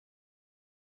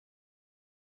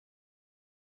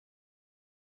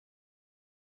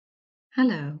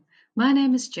Hello, my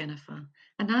name is Jennifer,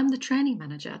 and I'm the training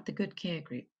manager at the Good Care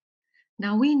Group.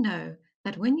 Now, we know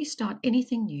that when you start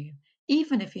anything new,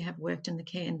 even if you have worked in the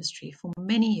care industry for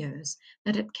many years,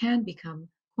 that it can become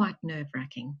quite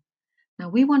nerve-wracking. Now,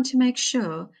 we want to make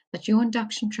sure that your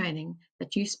induction training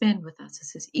that you spend with us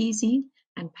is as easy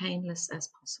and painless as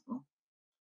possible.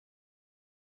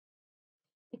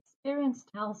 Experience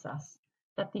tells us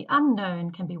that the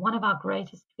unknown can be one of our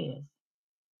greatest fears.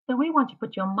 So we want to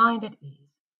put your mind at ease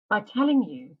by telling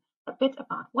you a bit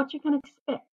about what you can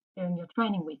expect during your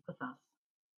training week with us.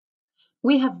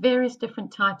 We have various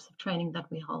different types of training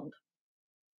that we hold.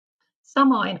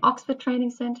 Some are in Oxford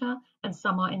Training Centre and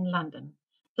some are in London.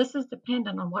 This is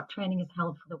dependent on what training is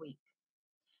held for the week.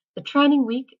 The training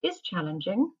week is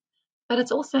challenging, but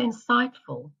it's also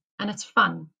insightful and it's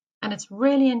fun and it's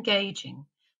really engaging.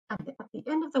 And at the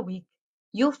end of the week,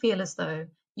 you'll feel as though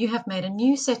you have made a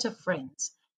new set of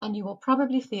friends and you will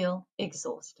probably feel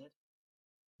exhausted.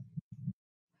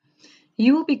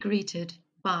 You will be greeted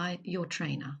by your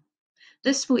trainer.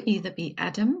 This will either be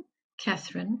Adam,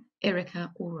 Catherine,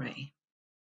 Erica, or Ray.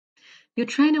 Your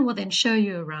trainer will then show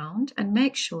you around and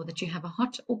make sure that you have a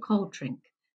hot or cold drink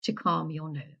to calm your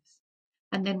nerves.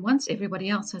 And then once everybody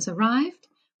else has arrived,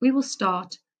 we will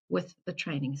start with the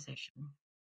training session.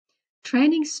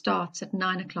 Training starts at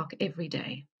 9 o'clock every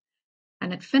day,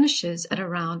 and it finishes at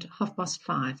around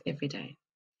 5:30 every day.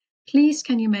 Please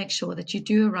can you make sure that you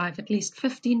do arrive at least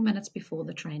 15 minutes before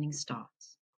the training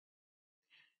starts.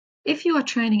 If you are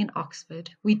training in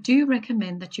Oxford, we do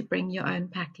recommend that you bring your own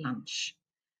packed lunch.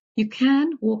 You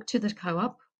can walk to the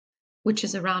co-op, which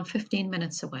is around 15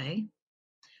 minutes away,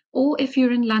 or if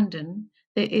you're in London,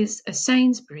 there is a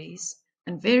Sainsbury's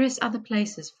and various other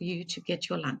places for you to get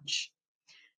your lunch.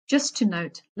 Just to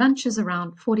note, lunch is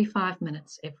around 45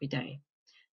 minutes every day.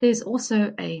 There's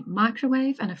also a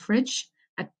microwave and a fridge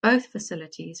at both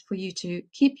facilities for you to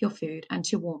keep your food and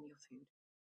to warm your food.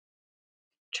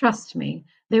 Trust me,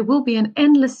 there will be an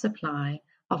endless supply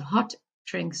of hot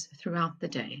drinks throughout the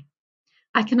day.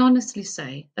 I can honestly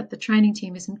say that the training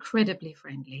team is incredibly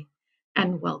friendly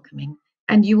and welcoming,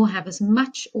 and you will have as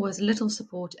much or as little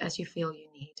support as you feel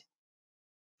you need.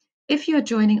 If you are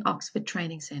joining Oxford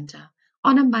Training Centre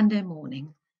on a Monday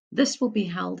morning, this will be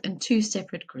held in two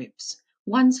separate groups.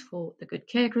 One's for the Good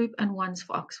Care Group and one's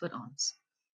for Oxford Aunts.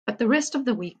 But the rest of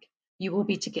the week, you will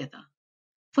be together.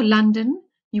 For London,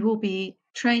 you will be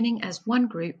training as one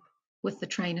group with the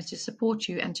trainer to support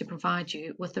you and to provide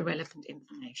you with the relevant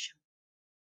information.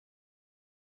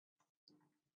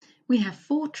 We have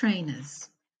 4 trainers.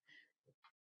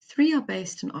 3 are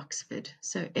based in Oxford.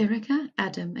 So Erica,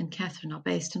 Adam, and Catherine are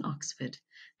based in Oxford,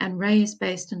 and Ray is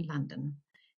based in London.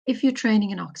 If you're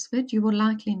training in Oxford, you will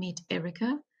likely meet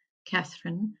Erica,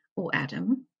 Catherine, or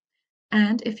Adam.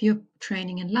 And if you're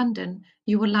training in London,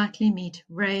 you will likely meet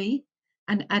Ray,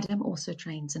 and Adam also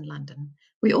trains in London.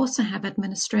 We also have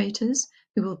administrators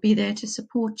who will be there to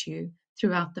support you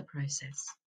throughout the process.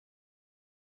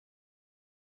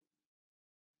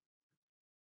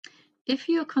 If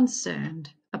you're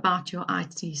concerned about your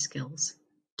IT skills,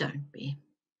 don't be.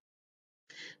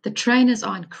 The trainers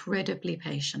are incredibly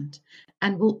patient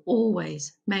and will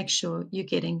always make sure you're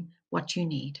getting what you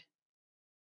need.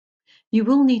 You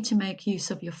will need to make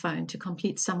use of your phone to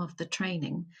complete some of the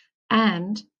training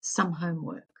and some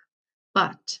homework.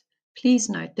 But please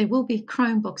note there will be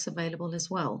Chromebooks available as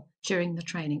well during the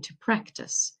training to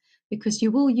practice, because you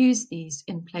will use these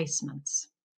in placements.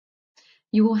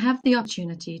 You will have the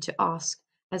opportunity to ask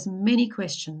as many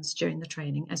questions during the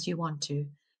training as you want to,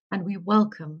 and we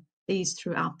welcome these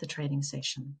throughout the training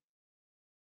session.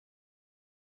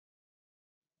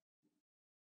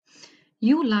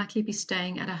 You will likely be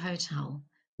staying at a hotel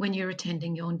when you're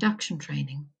attending your induction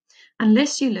training,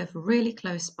 unless you live really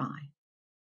close by.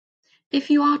 If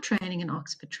you are training in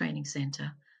Oxford Training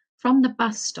Centre, from the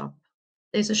bus stop,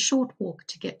 there's a short walk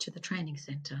to get to the training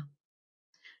centre.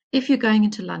 If you're going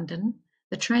into London,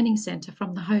 the training centre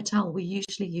from the hotel we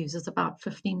usually use is about a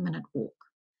 15-minute walk.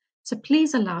 So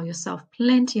please allow yourself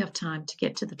plenty of time to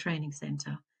get to the training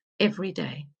centre every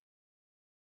day.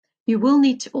 You will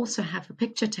need to also have a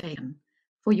picture taken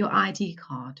for your ID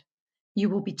card. You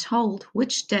will be told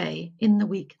which day in the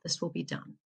week this will be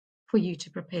done for you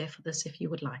to prepare for this if you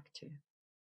would like to.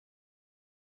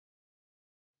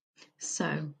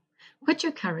 So, put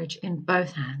your courage in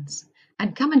both hands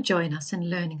and come and join us in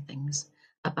learning things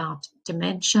about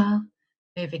dementia,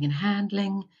 moving and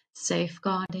handling,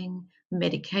 safeguarding,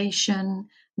 medication,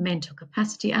 mental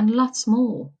capacity, and lots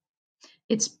more.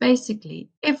 It's basically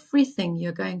everything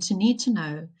you're going to need to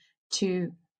know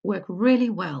to work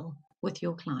really well with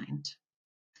your client.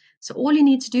 So all you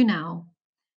need to do now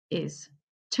is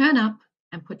turn up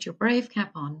and put your brave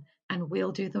cap on, and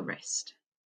we'll do the rest.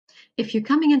 If you're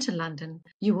coming into London,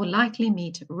 you will likely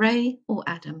meet Ray or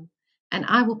Adam, and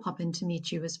I will pop in to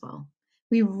meet you as well.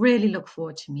 We really look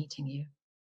forward to meeting you.